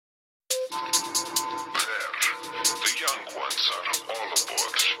young ones are all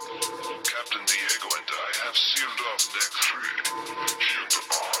aboard. Captain Diego and I have sealed off deck 3. He and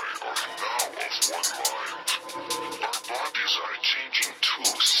I are now of one mind. Our bodies are changing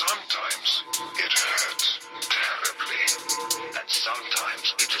too. Sometimes it hurts terribly. And sometimes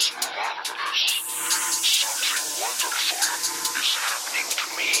it is marvelous. Something wonderful is happening to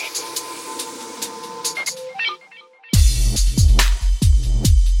me.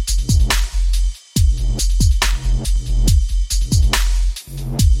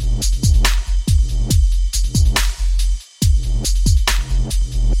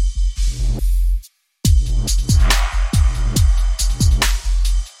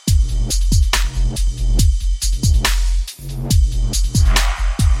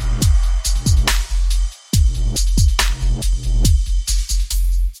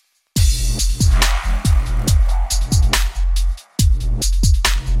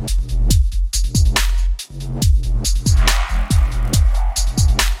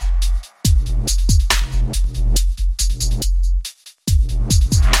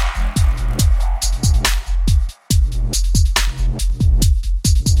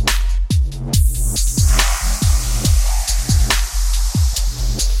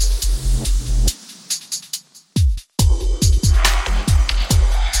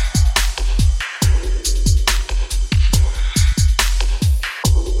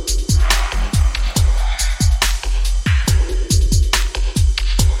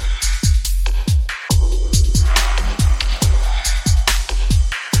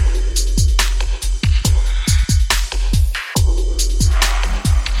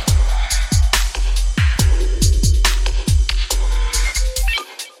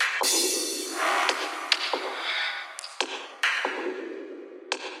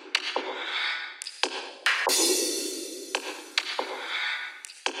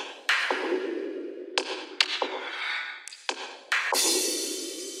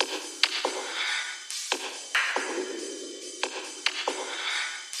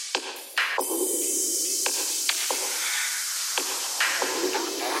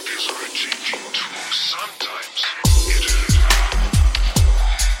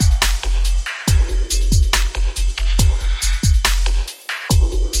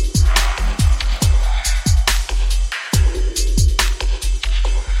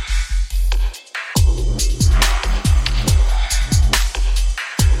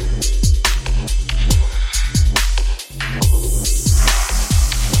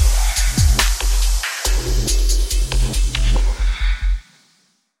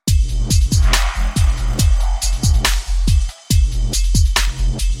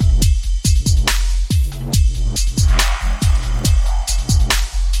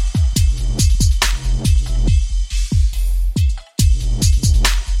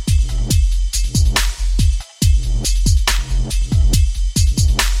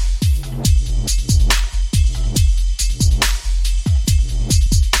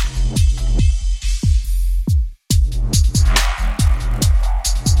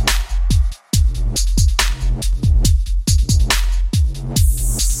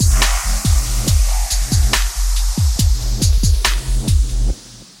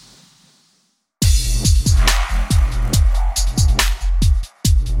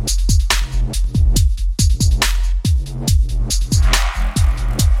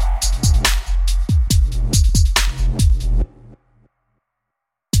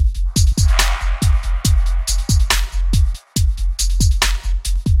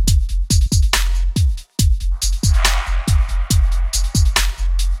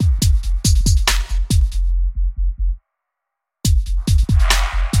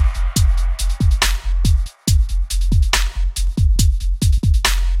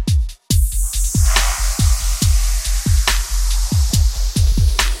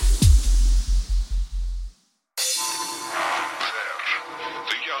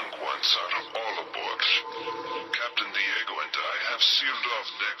 sealed off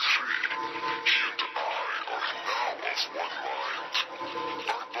deck 3. He and I are now of one mind.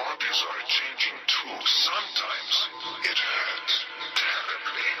 Our bodies are changing too. Sometimes it hurts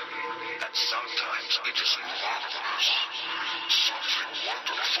terribly. And sometimes it is marvelous.